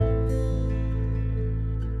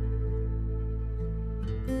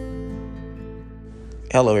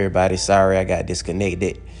Hello, everybody. Sorry I got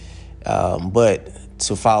disconnected. But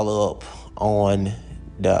to follow up on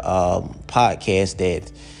the podcast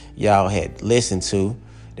that y'all had listened to,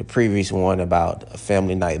 the previous one about a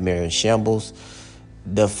family nightmare in shambles,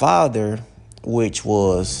 the father, which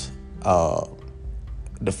was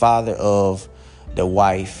the father of the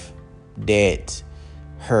wife that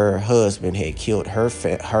her husband had killed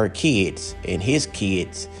her kids and his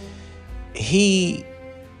kids, he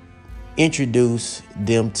introduced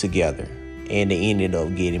them together and they ended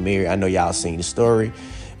up getting married. I know y'all seen the story,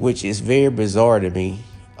 which is very bizarre to me.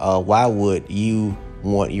 Why would you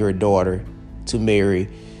want your daughter to marry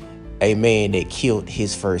a man that killed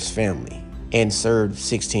his first family and served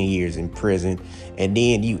 16 years in prison, and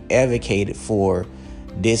then you advocated for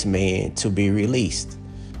this man to be released?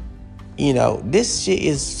 This shit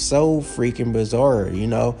is so freaking bizarre,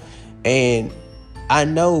 and I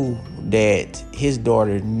know that his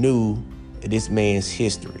daughter knew this man's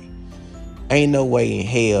history. Ain't no way in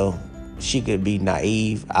hell she could be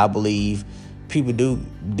naive. I believe people do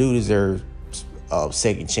deserve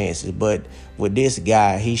second chances, but with this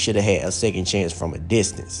guy, he should have had a second chance from a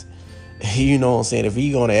distance. You know what I'm saying? If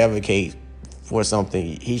he's gonna advocate for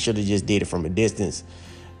something, he should have just did it from a distance,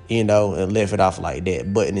 and left it off like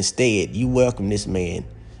that. But instead, you welcome this man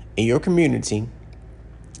in your community.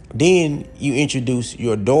 Then you introduce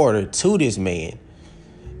your daughter to this man,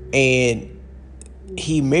 and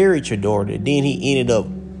he married your daughter. Then he ended up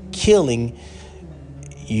killing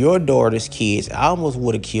your daughter's kids. I almost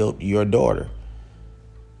would have killed your daughter.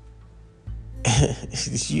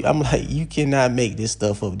 I'm like, you cannot make this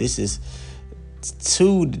stuff up. This is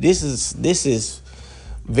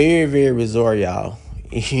very, very bizarre, y'all.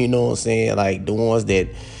 You know what I'm saying? Like, the ones that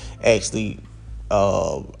actually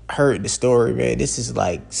heard the story, man, this is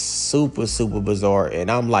like super, super bizarre.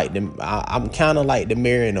 And I'm like, I'm kind of like the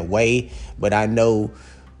mayor in a way, but I know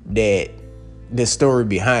that the story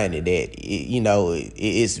behind it, that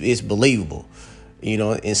it's believable,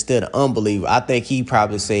 instead of unbelievable. I think he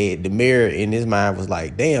probably said, the mayor in his mind was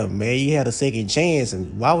like, damn, man, you had a second chance,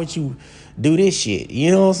 and why would you do this shit?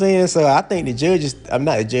 You know what I'm saying? So I think I'm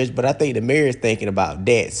not a judge, but I think the mayor is thinking about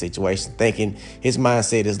that situation, thinking his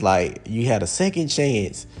mindset is like, you had a second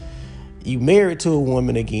chance, you married to a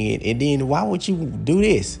woman again, and then why would you do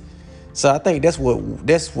this? So I think that's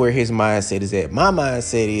where his mindset is at. My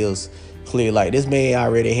mindset is clear, like, this man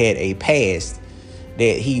already had a past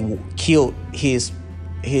that he killed his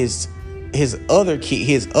other kid,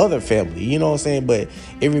 his other family. You know what I'm saying? But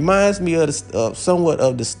it reminds me of somewhat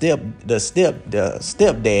of the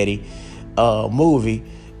stepdaddy movie.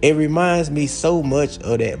 It reminds me so much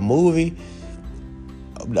of that movie.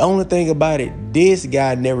 The only thing about it, this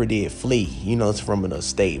guy never did flee, it's from an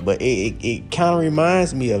estate, but it kind of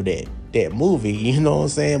reminds me of that movie, you know what I'm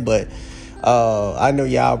saying? But I know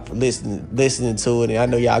y'all listening to it, and I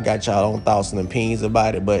know y'all got y'all own thoughts and opinions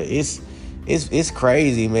about it, but it's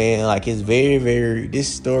crazy, man. Like, it's very, very, this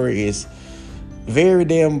story is very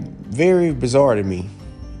very bizarre to me,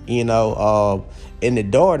 and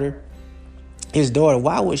his daughter,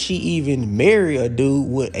 why would she even marry a dude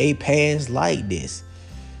with a past like this?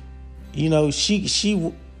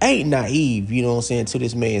 She ain't naive, you know what I'm saying, to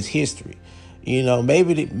this man's history.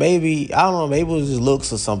 Maybe I don't know, maybe it was his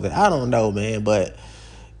looks or something. I don't know, man, but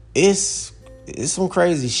it's some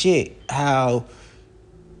crazy shit how,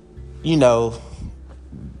 she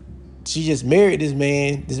just married this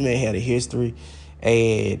man. This man had a history,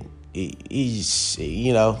 and it's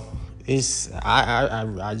I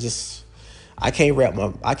can't wrap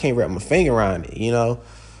my finger around it,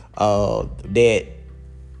 that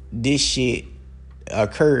this shit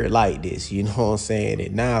occurred like this, you know what I'm saying?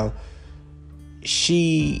 And now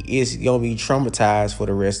she is gonna be traumatized for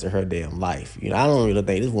the rest of her damn life. I don't really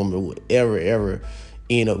think this woman would ever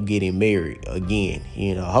end up getting married again.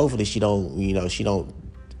 Hopefully she don't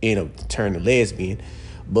end up turning lesbian.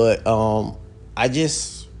 But after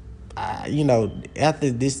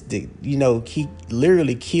this, he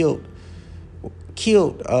literally killed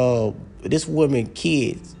this woman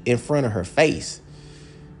kids in front of her face.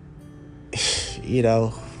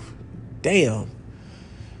 Damn.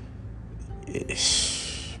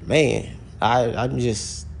 Man, I'm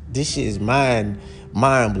just, this shit is mind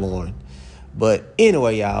blowing. But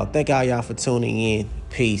anyway, y'all, thank all y'all for tuning in.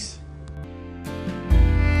 Peace.